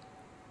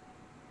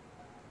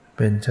เ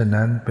ป็นเช่น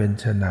นั้นเป็น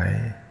เช่นไหน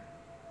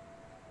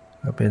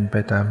ก็เป็นไป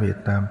ตามเห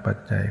ตุตามปัจ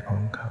จัยขอ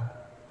งเขา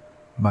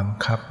บัง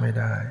คับไม่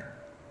ได้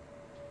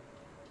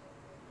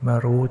มา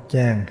รู้แ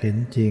จ้งเห็น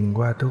จริง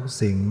ว่าทุก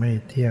สิ่งไม่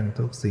เที่ยง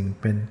ทุกสิ่ง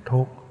เป็น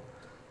ทุกข์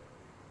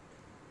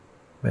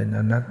เป็นอ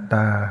นัตต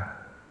า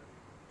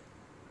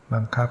บั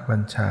งคับบั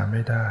ญชาไ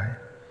ม่ได้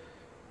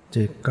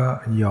จิตก็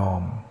ย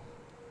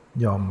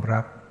อม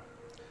รั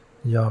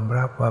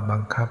บว่าบั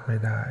งคับไม่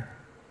ได้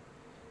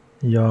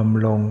ยอม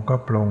ลงก็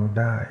ปลง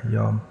ได้ย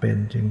อมเป็น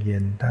จึงเย็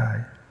นได้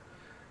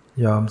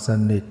ยอมส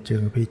นิทจึ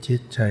งพิชิ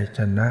ตชัยช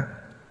นะ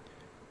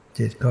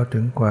จิตก็ถึ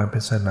งความเป็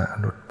นอิสระ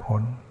หลุดพ้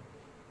น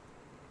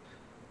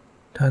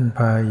ท่านพ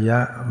ายะ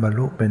บรร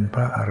ลุเป็นพ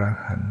ระอร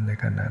หันต์ใน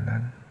ขณะนั้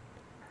น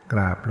กร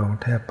าบลง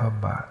แทบพระ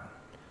บาท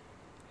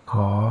ข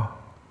อ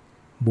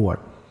บวช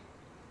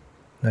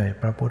ใน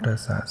พระพุทธ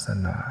ศาส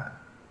นา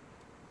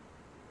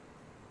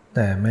แ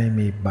ต่ไม่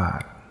มีบา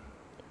ตร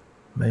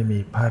ไม่มี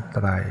ผ้าไต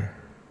ร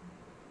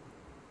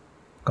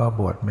ก็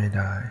บวชไม่ไ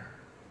ด้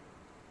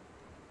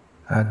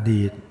อ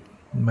ดีต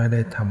ไม่ไ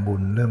ด้ทำบุ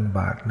ญเรื่องบ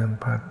าตรเรื่อง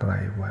ผ้าไตร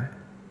ไว้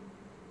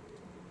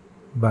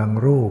บาง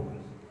รูป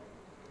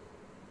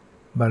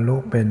บรรลุ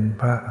เป็น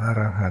พระอ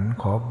รหันต์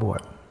ขอบว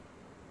ช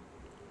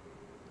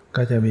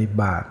ก็จะมี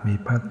บาตรมี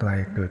ผ้าไตร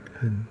เกิด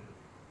ขึ้น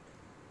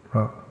เพร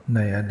าะใน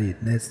อดีต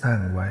ได้สร้าง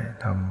ไว้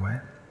ทำไว้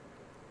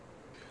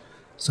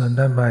ส่วน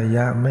ท่านพาย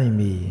ะไม่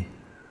มี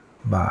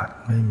บาตร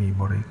ไม่มี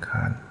บริข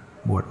าร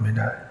บวชไม่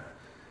ได้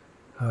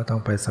เขาต้อ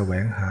งไปแสว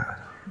งหา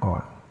ก่อ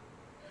น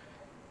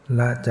แ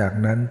ละจาก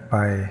นั้นไป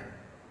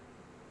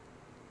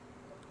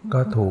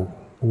ก็ถูก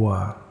วัว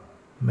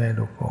แม่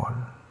ลูกอ่อน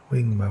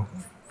วิ่งมา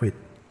ฝิด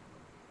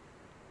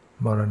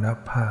มรณ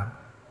ภาพ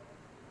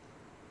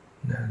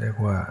เรียก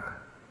ว่า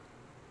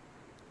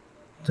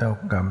เจ้า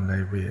กรรมนา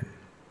ยเวร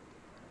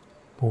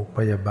ผูกพ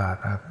ยาบาท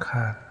อาฆ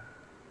าต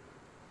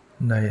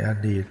ในอ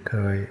ดีตเค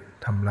ย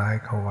ทำร้าย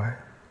เขาไว้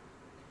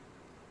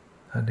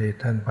อดีต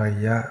ท่านพา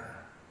ยะ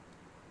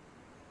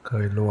เค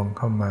ยลวงเ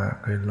ข้ามา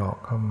เคยหลอก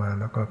เข้ามา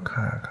แล้วก็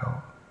ฆ่าเขา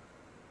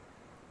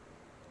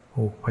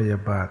ผูกพยา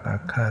บาทอา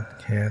ฆาต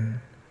แค้น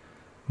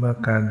เมื่อ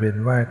การเวียน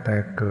ว่ายตา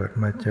ยเกิด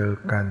มาเจอ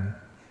กัน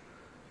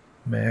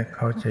แม้เข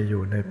าจะอ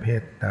ยู่ในเพ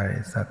ศใด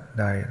สัตว์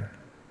ใด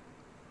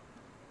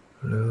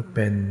หรือเ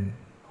ป็น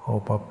โอ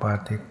ปปา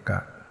ติกะ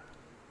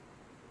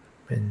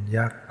เป็น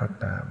ยักษ์ก็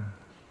ตาม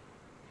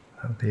บ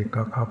างที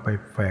ก็เข้าไป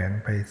แฝง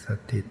ไปส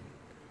ถิต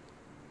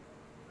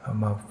เอา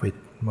มาฝิด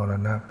มร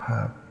ณภ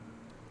าพ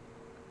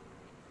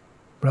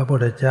พระพุท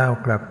ธเจ้า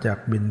กลับจาก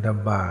บิณฑ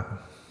บาต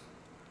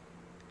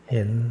เ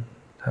ห็น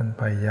ท่าน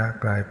พายะ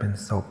กลายเป็น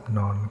ศพน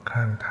อน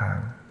ข้างทาง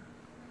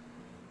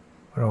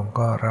พระองค์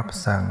ก็รับ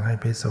สั่งให้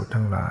ภิกษุ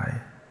ทั้งหลาย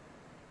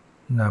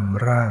น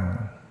ำร่าง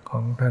ขอ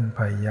งท่านพ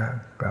ายะ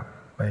กลับ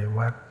ไป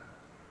วัด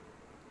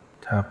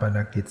ชาปน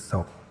กิจศ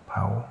พเผ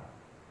า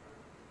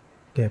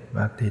เก็บ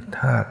อธิธ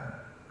าตุ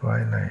ไว้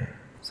ใน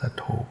ส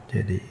ถูปเจ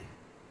ดีย์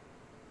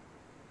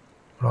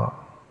เพราะ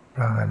พ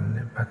ระหันใน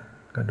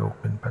กระดูก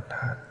เป็นพระธ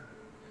าตุ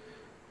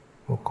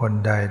บุคคล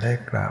ใดได้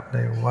กราบไ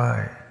ด้ไหว้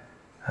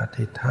อ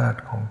ธิธาตุ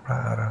ของพระ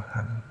อร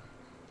หันต์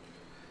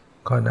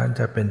ข้อนั้น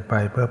จะเป็นไป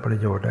เพื่อประ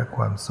โยชน์และค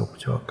วามสุข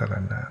ชั่วกาล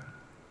นาน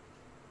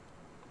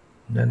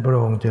นั้นพระ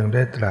องค์จึงไ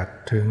ด้ตรัส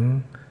ถึง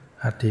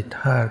อธิธ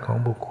าตุของ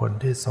บุคคล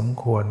ที่สม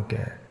ควรแ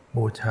ก่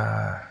บูชา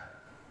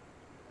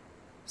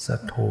ส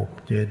ถูป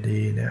เจ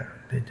ดีย์เนี่ย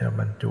ที่จะ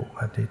บรรจุ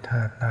อธิธ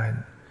าตุได้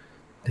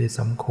ที่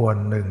สมควร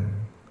หนึ่ง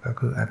ก็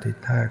คืออธิ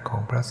ธาตุขอ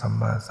งพระสัม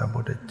มาสัม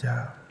พุทธเจ้า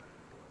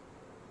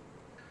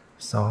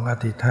สองอ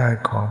ธิธาตุ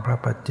ของพระ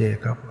ปัจเจ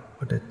ก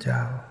พุทธเจ้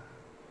า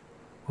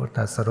ผู้ต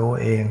รัสรู้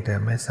เองแต่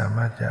ไม่สาม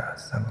ารถจะ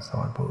สั่งส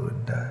อนผู้อื่น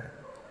ได้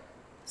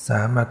ส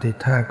ามอธิ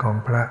ธาตุ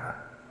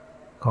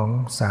ของ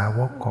สาว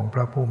กของพ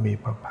ระผู้มี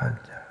พระภาค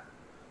เจ้า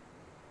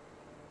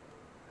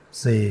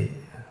สี่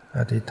อ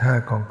ธิธา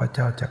ตุของพระเ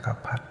จ้าจักร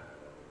พรรดิ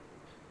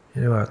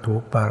เรียกว่าถู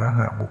ปาระห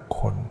ะบุค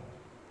คล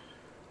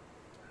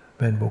เ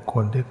ป็นบุคค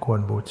ลที่คว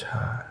รบูช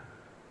า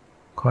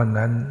ข้อ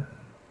นั้น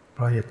เพ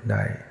ราะเหตุใด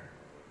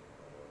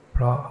เพ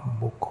ราะ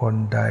บุคคล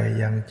ใด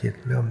ยังจิต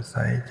เลื่อมใส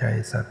ใจ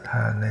ศรัทธ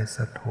าในส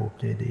ถูป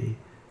เจดีย์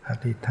อ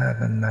ธิธาตุ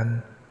นั้น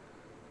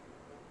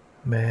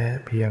แม้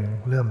เพียง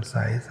เลื่อมใส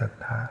ศรัท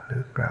ธาหรื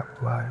อกราบ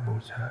ไหว้บู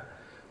ชา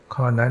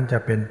ข้อนั้นจะ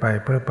เป็นไป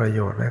เพื่อประโย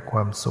ชน์และคว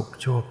ามสุข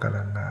ชั่วกาล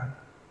นาน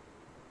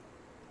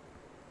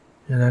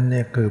ฉะนั้นเ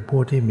นี่ยคือ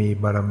ผู้ที่มี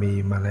บารมี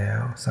มาแล้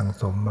วสั่ง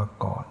สมมา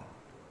ก่อน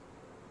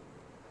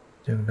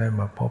จึงได้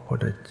มาพบพระพุท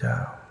ธเจ้า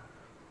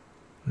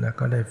และ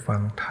ก็ได้ฟั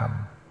งธรรม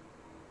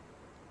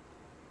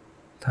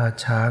ถ้า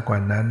ช้ากว่า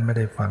นั้นไม่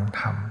ได้ฟัง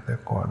ธรรมแต่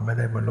ก่อนไม่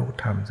ได้บรรลุ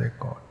ธรรมเสีย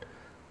ก่อน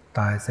ต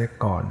ายเสีย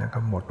ก่อนเนี่ย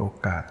ก็หมดโอ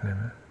กาสเลย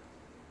นะ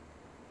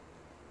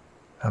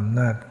อำน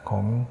าจขอ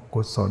ง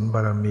กุศลบา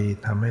รมี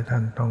ทำให้ท่า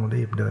นต้อง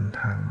รีบเดิน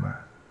ทางมา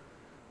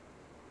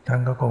ท่าน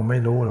ก็คงไม่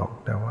รู้หรอก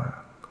แต่ว่า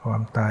ควา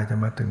มตายจะ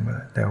มาถึงเมื่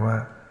อแต่ว่า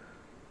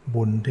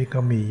บุญที่ก็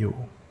มีอยู่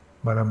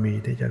บารมี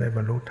ที่จะได้บ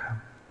รรลุธรรม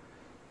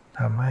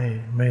ทำให้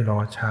ไม่รอ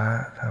ช้า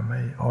ทำใ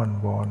ห้อ้อน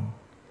วอน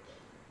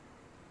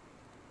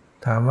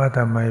ถามว่าท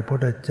ำไมพระพุท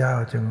ธเจ้า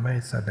จึงไม่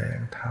แสดง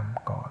ธรรม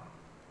ก่อน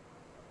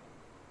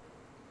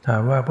ถา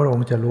มว่าพระอง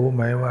ค์จะรู้ไ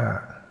หมว่า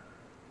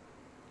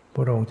พ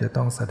ระองค์จะ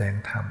ต้องแสดง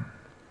ธรรม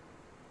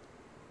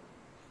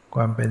ค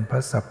วามเป็นพร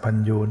ะสัพพัญ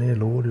ญูนี่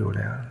รู้อยู่แ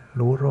ล้ว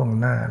รู้ล่วง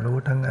หน้ารู้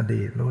ทั้งอ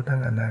ดีตรู้ทั้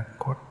งอนา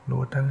คต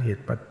รู้ทั้งเห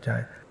ตุปัจจั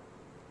ย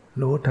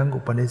รู้ทั้งอุ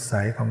ปนิ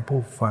สัยของ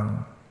ผู้ฟัง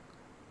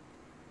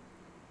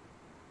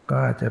ก็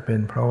อาจจะเป็น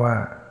เพราะว่า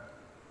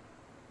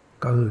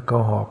ก็อืดก็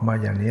หอบมา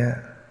อย่างเนี้ย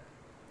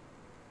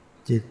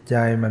จิตใจ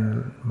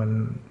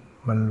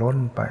มันล้น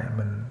ไป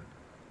มัน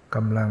ก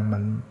ำลังมั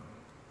น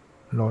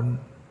ล้น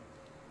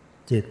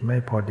จิตไม่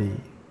พอดี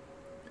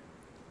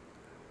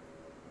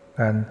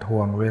การถ่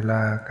วงเวล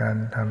าการ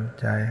ทำ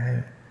ใจให้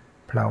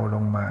เพลาล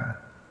งมา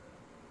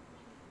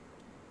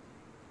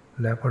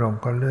แล้วพระอง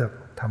ค์ก็เลือก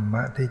ธรรม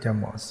ะที่จะเ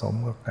หมาะสม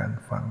กับการ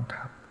ฟังธร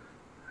รม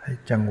ให้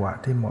จังหวะ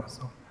ที่เหมาะส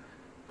ม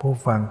ผู้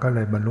ฟังก็เล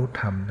ยบรรลุ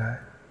ธรรมได้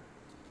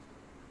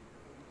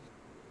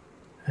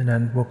ฉะนั้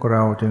นพวกเร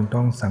าจึง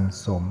ต้องสั่ง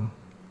ส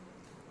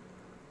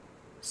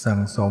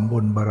มบุ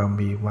ญบาร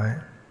มีไว้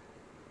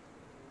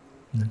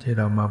ที่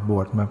เรามาบ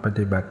วชมาป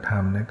ฏิบัติธร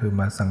รมนี่คือ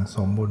มาสั่งส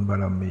มบุญบา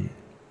รมี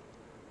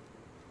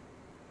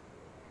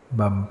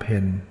บำเพ็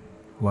ญ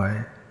ไว้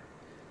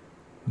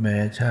แม้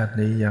ชาติ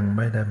นี้ยังไ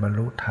ม่ได้บรร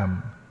ลุธรรม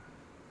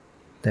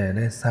แต่ไ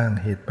ด้สร้าง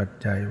เหตุปัจ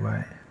จัยไว้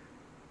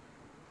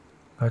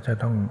ก็จะ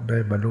ต้องได้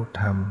บรรลุ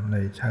ธรรมใน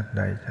ชาติใ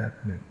ดชาติ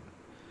หนึ่ง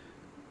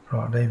เพรา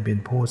ะได้เป็น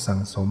ผู้สั่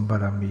งสมบา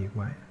รมีไ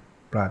ว้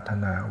ปรารถ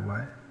นาไว้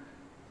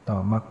ต่อ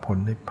มรรคผล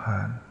นิพพ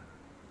าน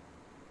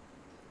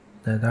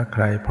แต่ถ้าใค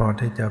รพอ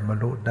ที่จะบรร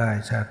ลุได้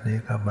ชาตินี้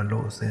ก็บรร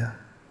ลุเสีย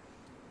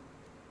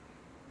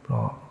เพร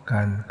าะก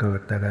ารเกิด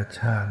แต่ละ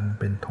ชาติ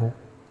เป็นทุกข์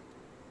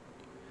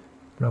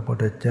พระพุท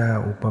ธเจ้า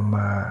อุปม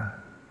า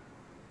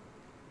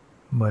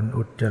เหมือน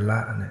อุจจาระ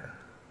เนี่ย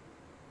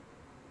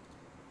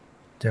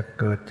จะ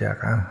เกิดจาก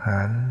อาหา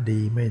รดี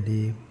ไม่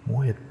ดีหมู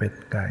เห็ดเป็ด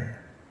ไก่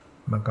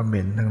มันก็เห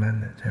ม็นทั้งนั้น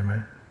ใช่ไหม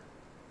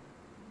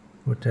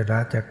อุจจาระ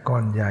จะก้อ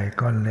นใหญ่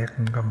ก้อนเล็ก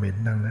มันก็เหม็น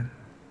ทั้งนั้น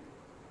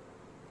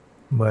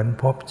เหมือน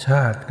ภพช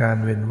าติการ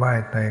เวียนว่าย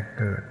ตาย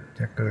เกิดจ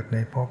ะเกิดใน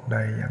ภพใด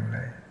อย่างไร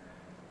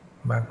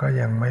มันก็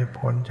ยังไม่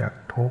พ้นจาก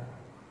ทุกข์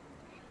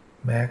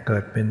แม้เกิ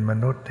ดเป็นม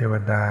นุษย์เทว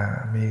ดา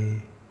มี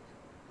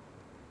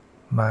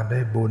มาได้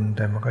บุญแ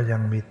ต่มันก็ยั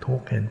งมีทุก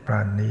ข์เห็นปา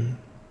นนี้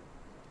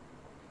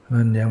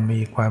มันยังมี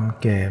ความ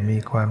แก่มี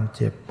ความเ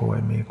จ็บป่วย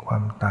มีควา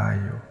มตาย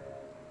อยู่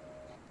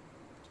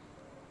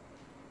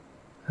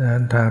ดัง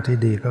นั้นทางที่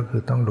ดีก็คื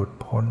อต้องหลุด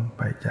พ้นไ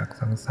ปจาก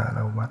สังสาร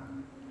วัฏ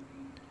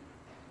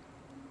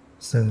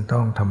ซึ่งต้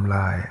องทำล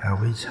ายอ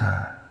วิชชา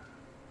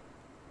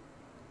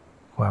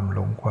ความหล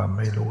งความไ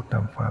ม่รู้ตา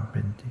มความเ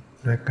ป็นจริง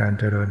ด้วยการ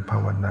เจริญภา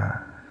วนา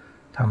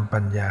ทำปั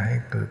ญญาให้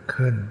เกิด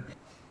ขึ้น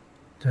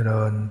เจ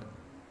ริญ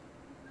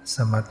ส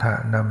มถะ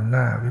นำห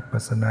น้าวิปั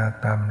สสนา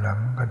ตามหลัง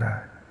ก็ได้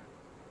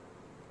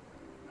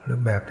หรือ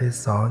แบบที่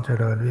สองเจ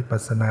ริญวิปั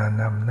สสนา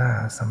นำหน้า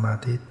สมา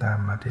ธิตาม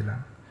มาทีหลั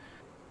ง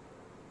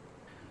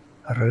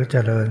หรือเจ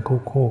ริญ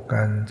คู่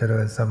กันเจริ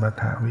ญสม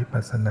ถะวิ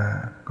ปัสสนา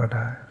ก็ไ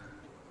ด้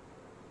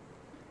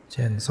เ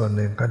ช่นส่วนห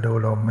นึ่งก็ดู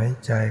ลมหาย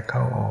ใจเข้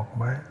าออก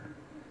ไว้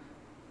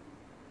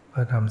เ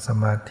พื่อทำส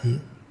มาธิ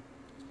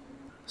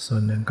ส่ว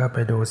นหนึ่งก็ไป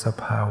ดูส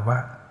ภาวะ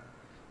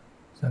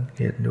สังเก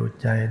ตดู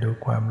ใจดู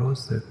ความรู้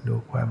สึ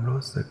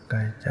กก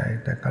ายใจ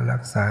แต่ก็รั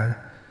กษา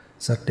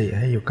สติใ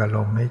ห้อยู่กับล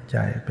มหายใจ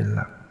เป็นห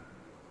ลัก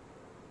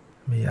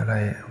มีอะไร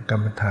กร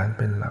รมฐานเ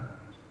ป็นหลัก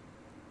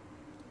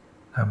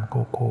ทำ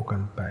คู่กั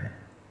นไป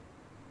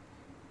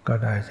ก็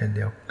ได้เช่นเ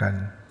ดียวกัน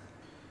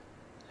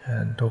ฉะ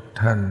นั้นทุก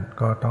ท่าน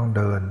ก็ต้อง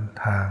เดิน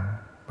ทาง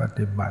ป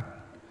ฏิบัติ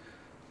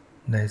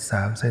ใน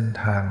3เส้น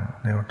ทาง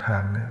แนวทา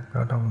งเนี่ย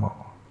ก็ต้องเหมาะ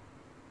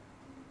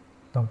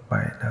ต้องไป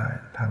ได้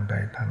ทางใด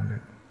ทางห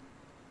นึ่ง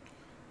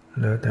เ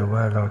หลือแต่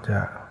ว่าเราจะ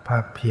ภา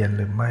คเพียรห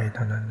รือไม่เ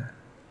ท่านั้นนะ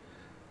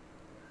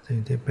สิ่ง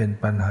ที่เป็น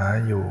ปัญหา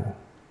อยู่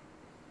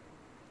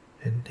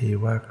เห็นที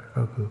ว่า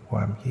ก็คือคว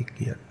ามขี้เ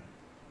กียจ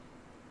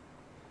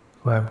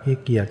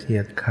เกี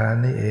ยจค้าน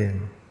นี่เอง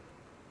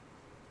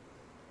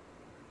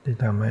ที่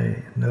ทำให้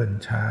เนิ่น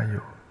ช้าอ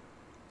ยู่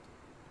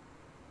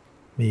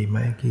มีไหม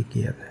ขี้เ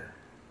กียจ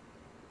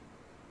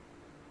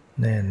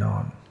แน่นอ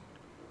น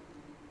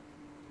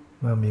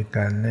เมื่อมีก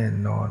ารแน่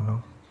น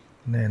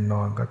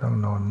อนก็ต้อง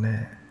นอนแน่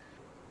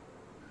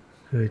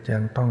คือจั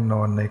งต้องน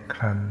อนในค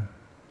รรภ์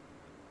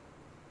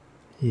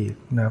อีก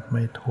นับไ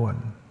ม่ถ้วน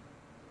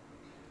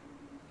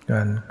ก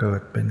ารเกิ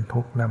ดเป็น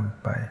ทุกข์ล่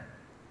ำไป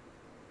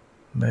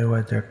ไม่ว่า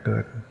จะเกิ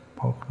ด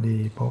ภพดี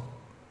ภพ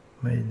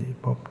ไม่ดี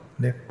ภพ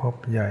เล็กภพ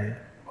ใหญ่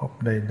ภพ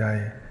ใด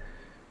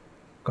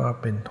ๆก็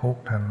เป็นทุก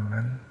ข์ทาง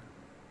นั้น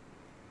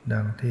ดั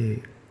งที่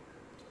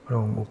พระ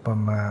องค์อุป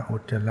มาอุ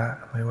จจาระ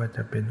ไม่ว่าจ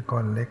ะเป็นก้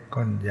อนเล็ก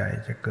ก้อนใหญ่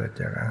จะเกิด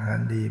จากอาหาร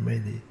ดีไม่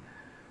ดี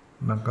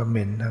มันก็เห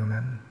ม็นทาง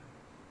นั้น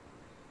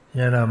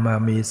ถ้าเรามา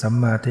มีสัม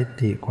มาทิฏ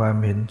ฐิความ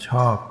เห็นช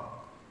อบ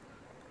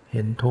เ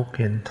ห็นทุกข์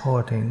เห็นโท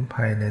ษเห็น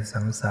ภัยใน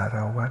สังสาร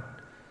วัฏ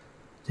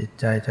จิต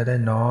ใจจะได้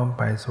น้อม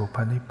ไปสู่พ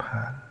ระนิพพ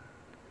าน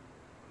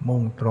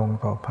มุ่งตรง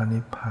ต่อพระ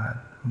นิพพาน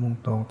มุ่ง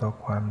ตรงต่อ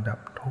ความดั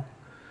บทุกข์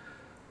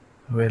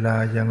เวลา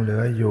ยังเหลื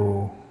ออยู่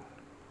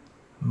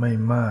ไม่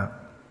มาก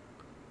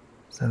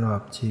สำหรั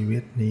บชีวิ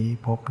ตนี้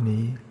ภพ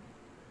นี้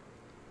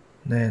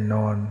แน่น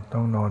อนต้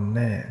องนอนแ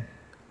น่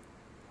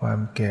ความ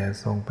แก่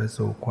ส่งไป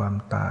สู่ความ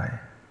ตาย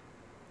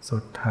สุ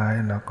ดท้าย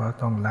เราก็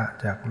ต้องละ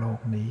จากโลก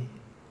นี้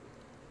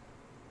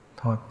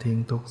ทอดทิ้ง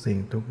ทุกสิ่ง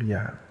ทุกอ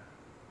ย่าง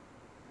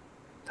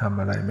ทำ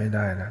อะไรไม่ไ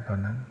ด้แล้วตอน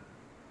นั้น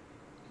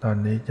ตอน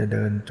นี้จะเ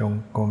ดินจง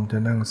กรมจะ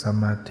นั่งส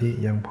มาธิ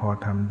ยังพอ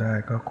ทำได้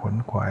ก็ขน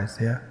ขวายเ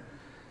สีย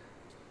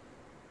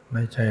ไ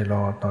ม่ใช่ร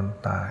อตอน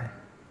ตาย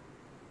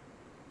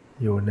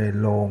อยู่ใน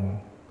โรง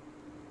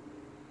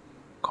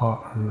เคาะ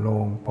โร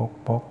งปก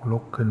ปกลุ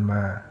กขึ้นม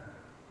า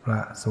พระ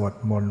สวด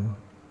มนต์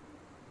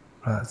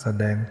พระแส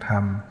ดงธรร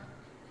ม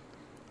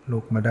ลุ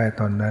กมาได้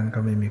ตอนนั้นก็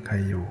ไม่มีใคร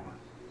อยู่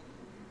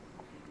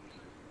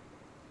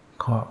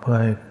เคาะเพื่อ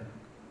ให้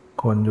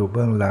คนอยู่เ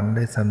บื้องหลังไ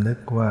ด้สำนึก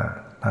ว่า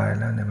ตาย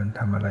แล้วเนี่ยมัน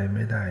ทำอะไรไ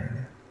ม่ได้เ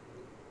นี่ย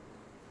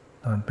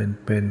ตอนเ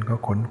ป็นก็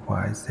ขนขว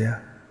ายเสีย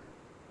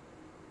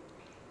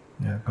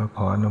เนี่ยก็ข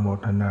ออนุโม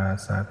ทนา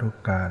สาธุ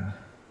การ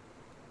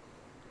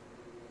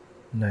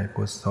ใน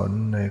กุศล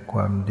ในคว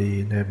ามดี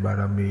ในบา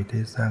รมี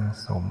ที่สร้าง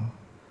สม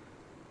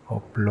อ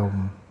บรม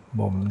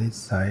บ่มนิ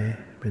สัย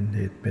เป็นเห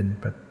ตุเป็น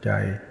ปัจจั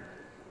ย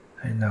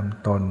ให้น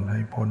ำตนให้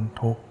พ้น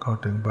ทุกข์เข้า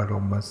ถึงบร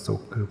มสุ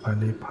ขคือพระ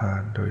นิพพา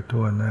นโดย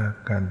ทั่วหน้า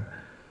กัน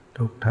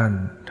ทุกท่าน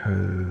เทอ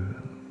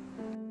ญ